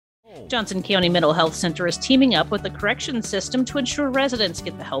Johnson County Mental Health Center is teaming up with the corrections system to ensure residents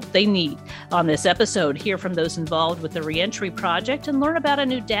get the help they need. On this episode, hear from those involved with the Reentry Project and learn about a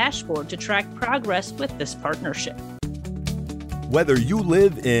new dashboard to track progress with this partnership. Whether you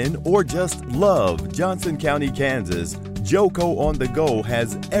live in or just love Johnson County, Kansas, Joco on the Go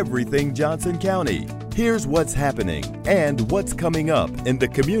has everything Johnson County. Here's what's happening and what's coming up in the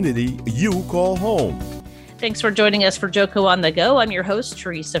community you call home. Thanks for joining us for Joco on the Go. I'm your host,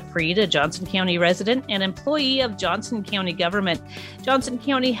 Teresa Freed, a Johnson County resident and employee of Johnson County government. Johnson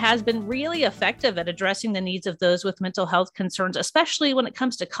County has been really effective at addressing the needs of those with mental health concerns, especially when it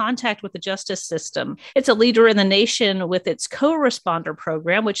comes to contact with the justice system. It's a leader in the nation with its co-responder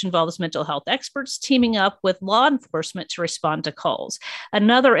program, which involves mental health experts teaming up with law enforcement to respond to calls.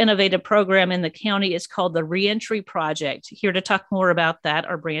 Another innovative program in the county is called the Reentry Project. Here to talk more about that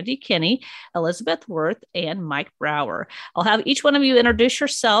are Brandy Kinney, Elizabeth Worth, and Mike Brower. I'll have each one of you introduce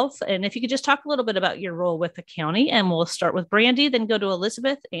yourself, and if you could just talk a little bit about your role with the county, and we'll start with Brandy, then go to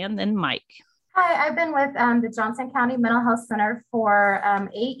Elizabeth, and then Mike. Hi, I've been with the Johnson County Mental Health Center for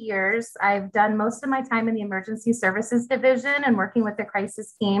 8 years. I've done most of my time in the Emergency Services Division and working with the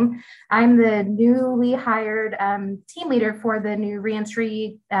crisis team. I'm the newly hired team leader for the new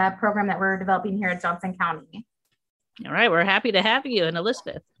reentry program that we're developing here at Johnson County. All right, we're happy to have you. And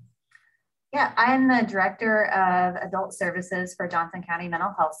Elizabeth. Yeah, I'm the Director of Adult Services for Johnson County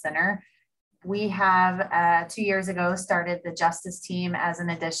Mental Health Center. We have 2 years ago started the Justice Team as an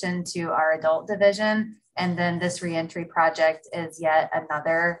addition to our adult division. And then this reentry project is yet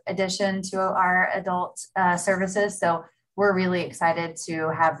another addition to our adult services. So we're really excited to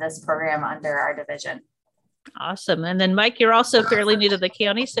have this program under our division. Awesome. And then Mike, you're also fairly new to the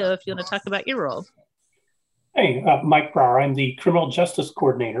county. So if you want to talk about your role. Hey, Mike Brower. I'm the Criminal Justice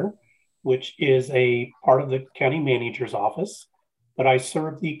Coordinator, which is a part of the county manager's office. But I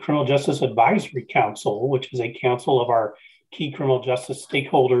serve the Criminal Justice Advisory Council, which is a council of our key criminal justice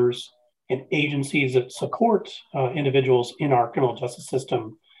stakeholders and agencies that support individuals in our criminal justice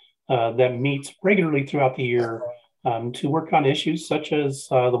system that meets regularly throughout the year to work on issues such as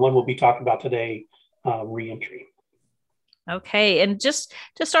the one we'll be talking about today, reentry. Okay. And just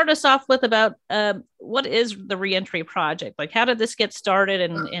to start us off with about what is the Reentry Project? Like, how did this get started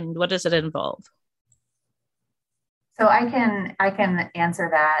and what does it involve? So I can answer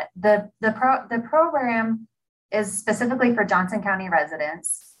that. The program is specifically for Johnson County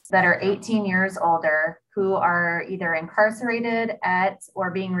residents that are 18 years older who are either incarcerated at or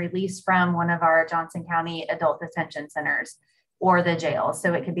being released from one of our Johnson County adult detention centers or the jail.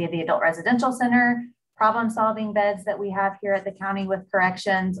 So it could be the adult residential center, problem-solving beds that we have here at the county with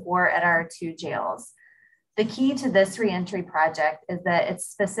corrections, or at our 2 jails. The key to this reentry project is that it's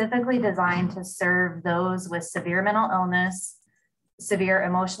specifically designed to serve those with severe mental illness, severe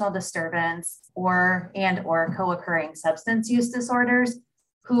emotional disturbance, or co-occurring substance use disorders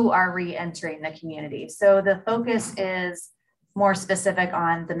who are reentering the community. So the focus is more specific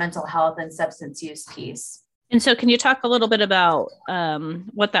on the mental health and substance use piece. And so can you talk a little bit about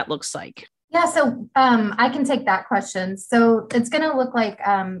what that looks like? Yeah, so I can take that question. So it's going to look like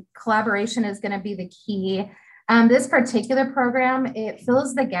collaboration is going to be the key. This particular program, it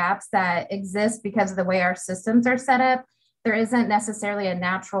fills the gaps that exist because of the way our systems are set up. There isn't necessarily a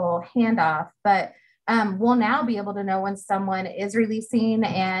natural handoff, but we'll now be able to know when someone is releasing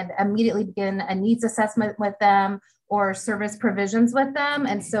and immediately begin a needs assessment with them or service provisions with them.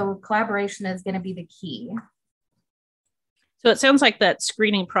 And so collaboration is going to be the key. So it sounds like that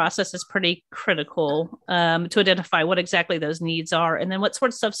screening process is pretty critical to identify what exactly those needs are, and then what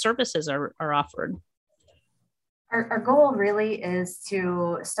sorts of services are offered. Our goal really is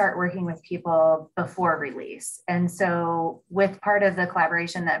to start working with people before release. And so with part of the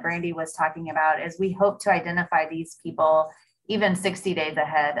collaboration that Brandy was talking about is we hope to identify these people even 60 days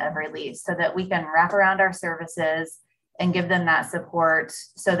ahead of release so that we can wrap around our services and give them that support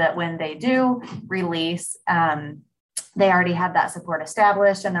so that when they do release, they already have that support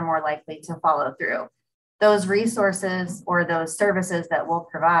established and they're more likely to follow through. Those resources or those services that we'll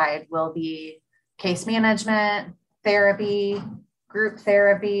provide will be case management, therapy, group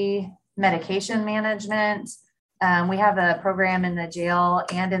therapy, medication management. We have a program in the jail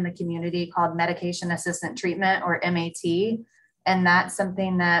and in the community called Medication Assistant Treatment, or MAT, and that's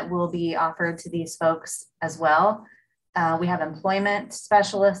something that will be offered to these folks as well. We have employment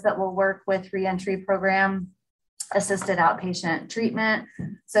specialists that will work with reentry program, assisted outpatient treatment.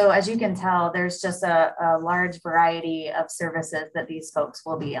 So as you can tell, there's just a large variety of services that these folks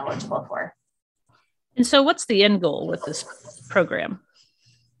will be eligible for. And so what's the end goal with this program?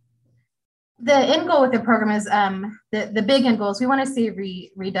 The end goal with the program is the big end goal is we want to see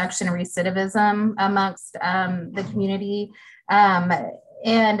reduction in recidivism amongst the community.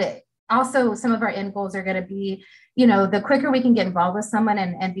 And also some of our end goals are going to be, the quicker we can get involved with someone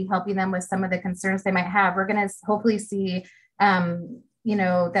and be helping them with some of the concerns they might have, we're going to hopefully see,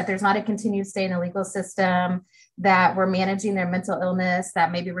 that there's not a continued stay in the legal system, that we're managing their mental illness,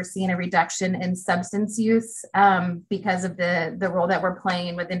 that maybe we're seeing a reduction in substance use because of the role that we're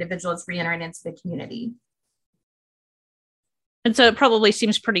playing with individuals reentering into the community. And so it probably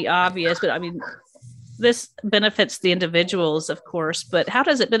seems pretty obvious, but I mean, this benefits the individuals, of course, but how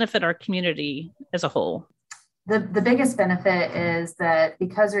does it benefit our community as a whole? The biggest benefit is that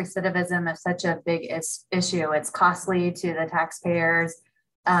because recidivism is such a big issue, it's costly to the taxpayers.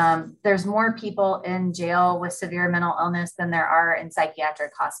 There's more people in jail with severe mental illness than there are in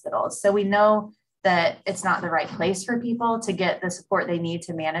psychiatric hospitals. So we know that it's not the right place for people to get the support they need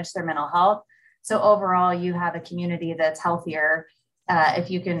to manage their mental health. So overall, you have a community that's healthier if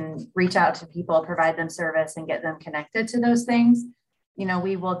you can reach out to people, provide them service, and get them connected to those things.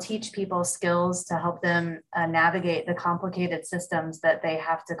 We will teach people skills to help them navigate the complicated systems that they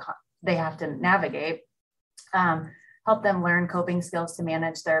have to navigate. Help them learn coping skills to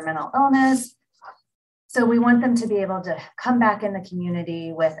manage their mental illness. So we want them to be able to come back in the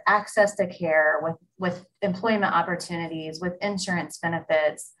community with access to care, with employment opportunities, with insurance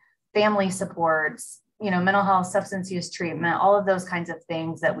benefits, family supports, mental health, substance use treatment, all of those kinds of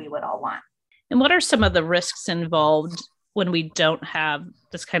things that we would all want. And what are some of the risks involved when we don't have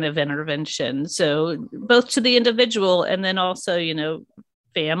this kind of intervention? So both to the individual and then also,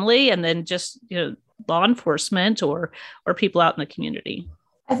 family, and then just, law enforcement or people out in the community.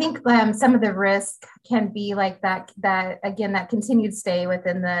 I think some of the risk can be like that again, that continued stay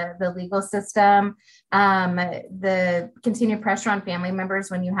within the legal system, the continued pressure on family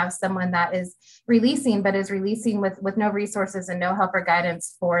members when you have someone that is releasing with no resources and no help or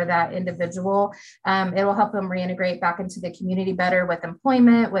guidance for that individual. It will help them reintegrate back into the community better with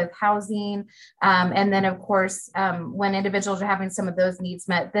employment, with housing. And then of course, when individuals are having some of those needs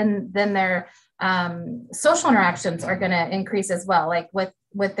met, then their social interactions are going to increase as well, like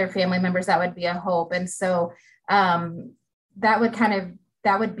with their family members. That would be a hope. And so that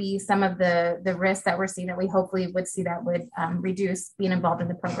would be some of the risks that we're seeing that we hopefully would see that would reduce being involved in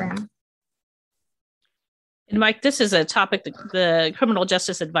the program. And Mike, this is a topic that the Criminal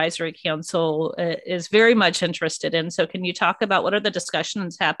Justice Advisory Council is very much interested in. So can you talk about what are the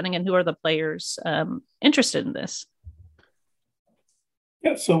discussions happening and who are the players interested in this?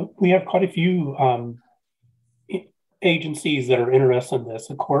 Yeah, so we have quite a few agencies that are interested in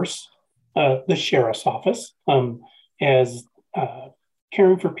this. Of course, the Sheriff's Office, as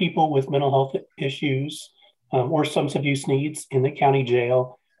caring for people with mental health issues or substance abuse needs in the county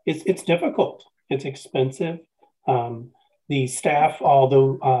jail. It's difficult. It's expensive. The staff,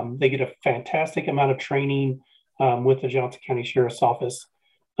 although they get a fantastic amount of training with the Johnson County Sheriff's Office,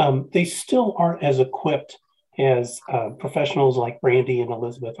 they still aren't as equipped as professionals like Brandy and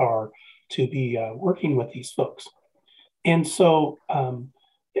Elizabeth are to be working with these folks. And so, and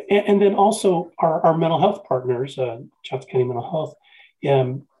then also our mental health partners, Johnson County Mental Health,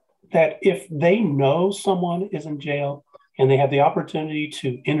 that if they know someone is in jail and they have the opportunity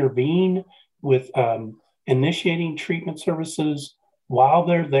to intervene with initiating treatment services while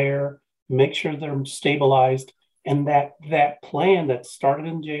they're there, make sure they're stabilized, and that plan that started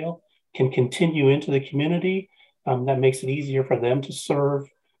in jail can continue into the community, that makes it easier for them to serve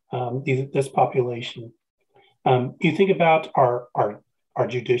this population. You think about our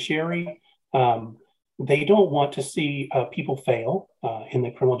judiciary, they don't want to see people fail in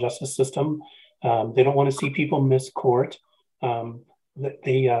the criminal justice system. They don't want to see people miss court.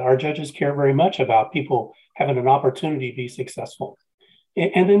 Our judges care very much about people having an opportunity to be successful.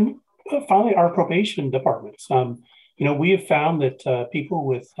 And then finally, our probation departments. We have found that people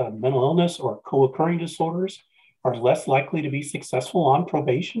with mental illness or co-occurring disorders are less likely to be successful on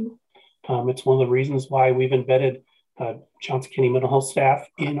probation. It's one of the reasons why we've embedded Johnson County mental health staff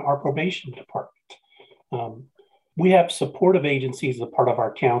in our probation department. We have supportive agencies as a part of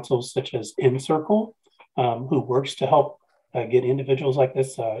our council, such as InCircle, who works to help get individuals like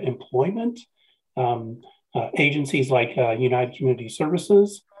this employment. Agencies like United Community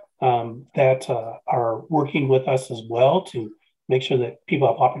Services that are working with us as well to make sure that people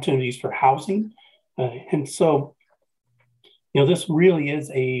have opportunities for housing. And so, this really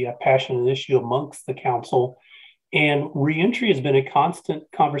is a passionate issue amongst the council. And reentry has been a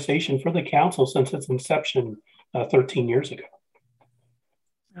constant conversation for the council since its inception 13 years ago.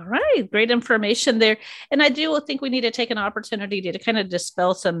 All right, great information there. And I do think we need to take an opportunity to kind of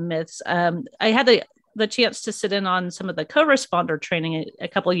dispel some myths. I had the chance to sit in on some of the co-responder training a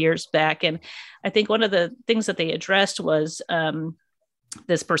couple of years back. And I think one of the things that they addressed was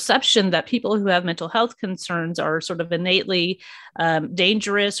this perception that people who have mental health concerns are sort of innately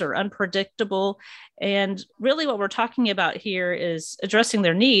dangerous or unpredictable. And really what we're talking about here is addressing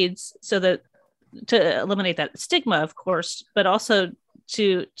their needs so that to eliminate that stigma, of course, but also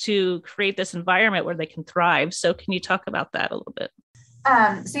to create this environment where they can thrive. So can you talk about that a little bit?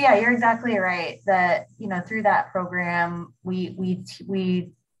 So yeah, you're exactly right that, through that program, we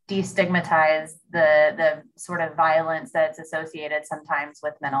destigmatize the sort of violence that's associated sometimes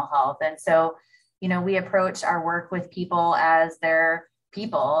with mental health. And so, we approach our work with people as their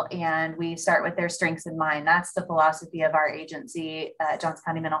people, and we start with their strengths in mind. That's the philosophy of our agency, Johnson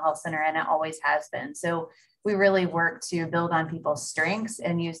County Mental Health Center, and it always has been. So we really work to build on people's strengths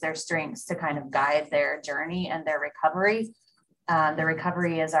and use their strengths to kind of guide their journey and their recovery. The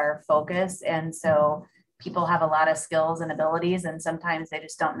recovery is our focus. And so people have a lot of skills and abilities, and sometimes they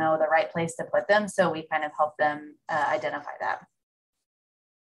just don't know the right place to put them. So we kind of help them identify that.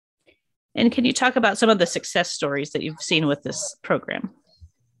 And can you talk about some of the success stories that you've seen with this program?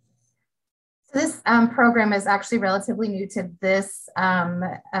 So this program is actually relatively new to this,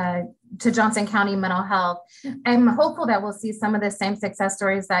 to Johnson County Mental Health. I'm hopeful that we'll see some of the same success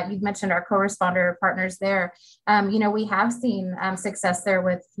stories that you've mentioned, our co-responder partners there. We have seen success there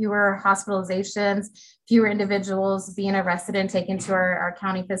with fewer hospitalizations, fewer individuals being arrested and taken to our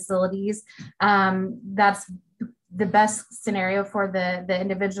county facilities. That's the best scenario for the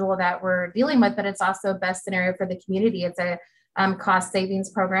individual that we're dealing with, but it's also a best scenario for the community. It's a cost savings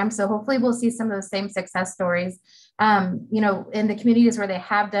program. So hopefully we'll see some of those same success stories. In the communities where they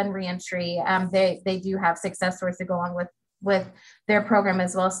have done reentry, they do have success stories to go on with their program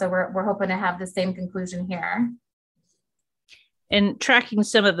as well. So we're hoping to have the same conclusion here. And tracking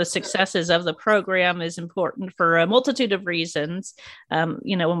some of the successes of the program is important for a multitude of reasons.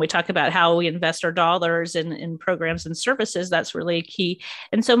 When we talk about how we invest our dollars in programs and services, that's really key.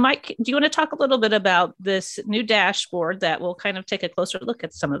 And so, Mike, do you want to talk a little bit about this new dashboard that will kind of take a closer look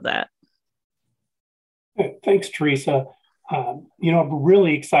at some of that? Thanks, Teresa. I'm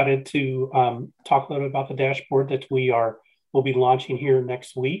really excited to talk a little bit about the dashboard that we'll be launching here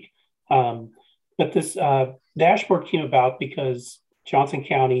next week. But this dashboard came about because Johnson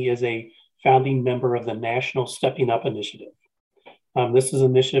County is a founding member of the National Stepping Up Initiative. This is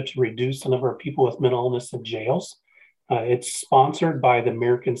an initiative to reduce the number of people with mental illness in jails. It's sponsored by the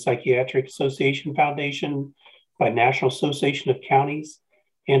American Psychiatric Association Foundation, by National Association of Counties,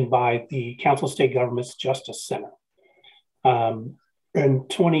 and by the Council of State Governments Justice Center. In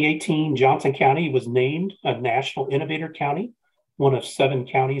 2018, Johnson County was named a National Innovator County, one of 7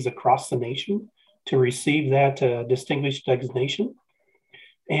 counties across the nation to receive that distinguished designation.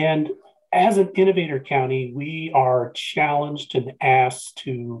 And as an innovator county, we are challenged and asked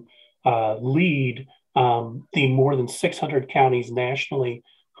to lead the more than 600 counties nationally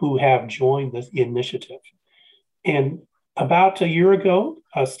who have joined this initiative. And about a year ago,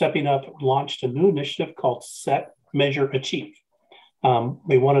 Stepping Up launched a new initiative called Set, Measure, Achieve.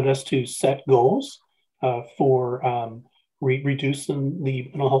 They wanted us to set goals for reducing the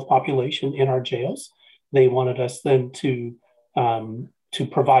mental health population in our jails. They wanted us then to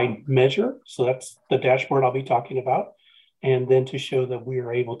provide measure. So that's the dashboard I'll be talking about. And then to show that we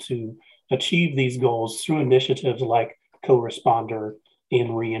are able to achieve these goals through initiatives like co-responder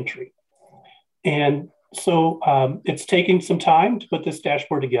and reentry. And so it's taking some time to put this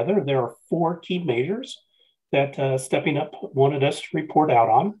dashboard together. There are 4 key measures that Stepping Up wanted us to report out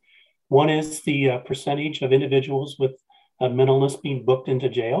on. One is the percentage of individuals with mental illness being booked into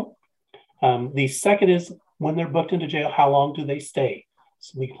jail. The second is when they're booked into jail, how long do they stay?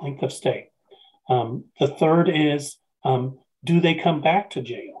 So the length of stay. The third is, do they come back to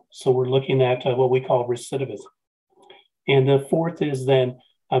jail? So we're looking at what we call recidivism. And the fourth is then,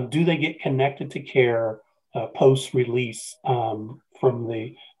 do they get connected to care post-release from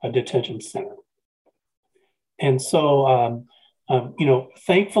the detention center? And so,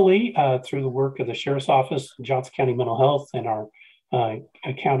 thankfully, through the work of the Sheriff's Office, Johnson County Mental Health, and our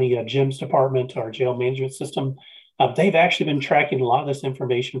county GIMS department, our jail management system, they've actually been tracking a lot of this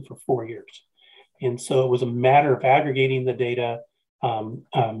information for 4 years. And so it was a matter of aggregating the data,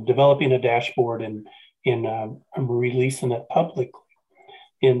 developing a dashboard, and releasing it publicly.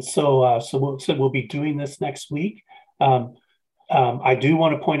 And so, we'll be doing this next week. I do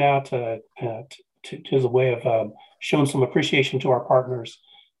want to point out to the way of showing some appreciation to our partners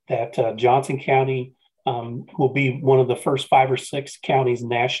that Johnson County will be one of the first 5 or 6 counties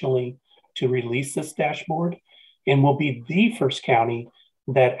nationally to release this dashboard, and will be the first county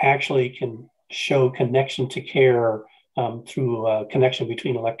that actually can show connection to care through a connection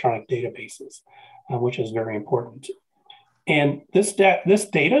between electronic databases, which is very important. And this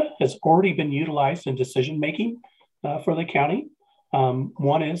data has already been utilized in decision making for the county.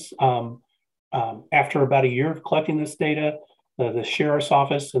 One is after about a year of collecting this data, the sheriff's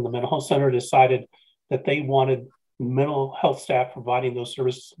office and the mental health center decided that they wanted mental health staff providing those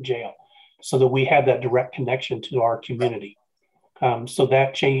services in jail, so that we had that direct connection to our community. So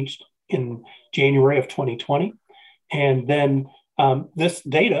that changed in January of 2020. And then this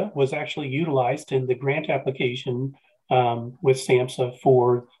data was actually utilized in the grant application with SAMHSA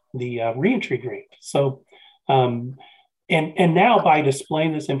for the reentry grant. So, and now by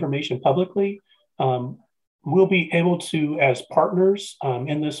displaying this information publicly, we'll be able to, as partners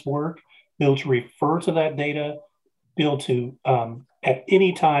in this work, be able to refer to that data, be able to at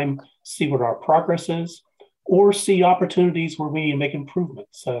any time see what our progress is, or see opportunities where we need to make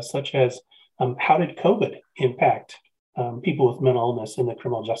improvements, such as how did COVID impact people with mental illness in the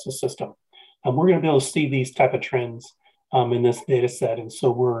criminal justice system? We're going to be able to see these type of trends in this data set. And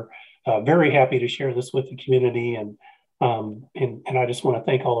so we're very happy to share this with the community. And I just want to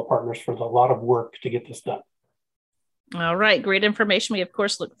thank all the partners for the lot of work to get this done. All right. Great information. We, of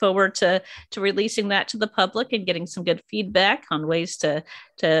course, look forward to releasing that to the public and getting some good feedback on ways to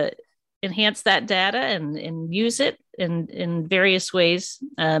enhance that data and use it in various ways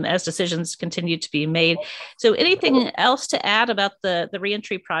as decisions continue to be made. So anything else to add about the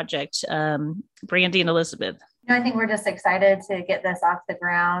reentry project, Brandy and Elizabeth? I think we're just excited to get this off the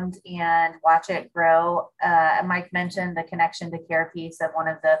ground and watch it grow. Mike mentioned the connection to care piece of one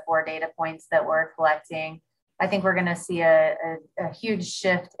of the 4 data points that we're collecting. I think we're going to see a huge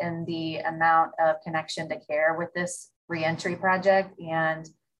shift in the amount of connection to care with this reentry project. And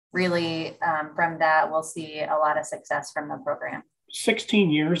really, from that, we'll see a lot of success from the program.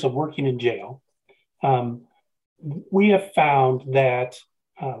 16 years of working in jail, we have found that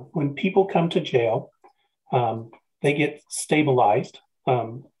when people come to jail, they get stabilized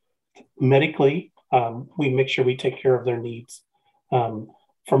medically. We make sure we take care of their needs.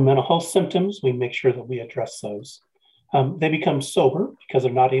 For mental health symptoms, we make sure that we address those. They become sober because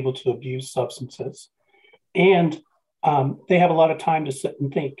they're not able to abuse substances. And they have a lot of time to sit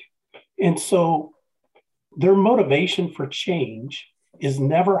and think. And so their motivation for change is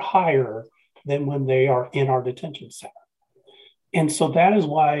never higher than when they are in our detention center. And so that is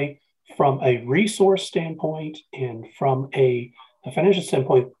why, from a resource standpoint and from a financial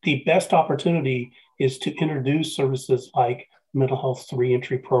standpoint, the best opportunity is to introduce services like mental health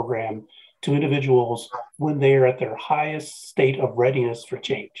reentry program to individuals when they are at their highest state of readiness for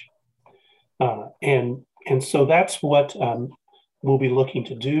change. And so that's what we'll be looking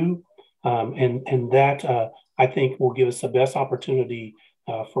to do. And that, I think, will give us the best opportunity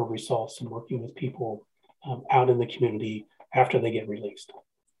for results in working with people out in the community after they get released.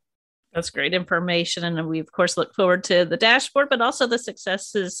 That's great information. And we, of course, look forward to the dashboard, but also the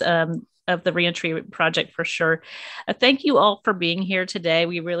successes of the reentry project for sure. Thank you all for being here today.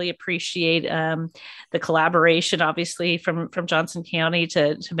 We really appreciate the collaboration, obviously, from Johnson County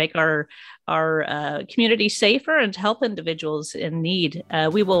to make our community safer and to help individuals in need.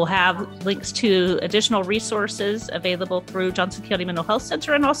 We will have links to additional resources available through Johnson County Mental Health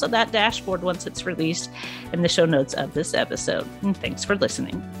Center and also that dashboard once it's released in the show notes of this episode. And thanks for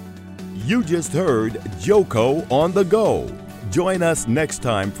listening. You just heard JoCo on the Go. Join us next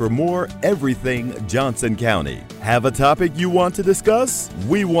time for more Everything Johnson County. Have a topic you want to discuss?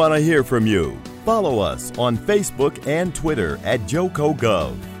 We want to hear from you. Follow us on Facebook and Twitter at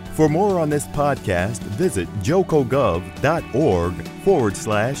JoCoGov. For more on this podcast, visit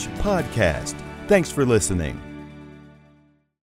jocogov.org/podcast. Thanks for listening.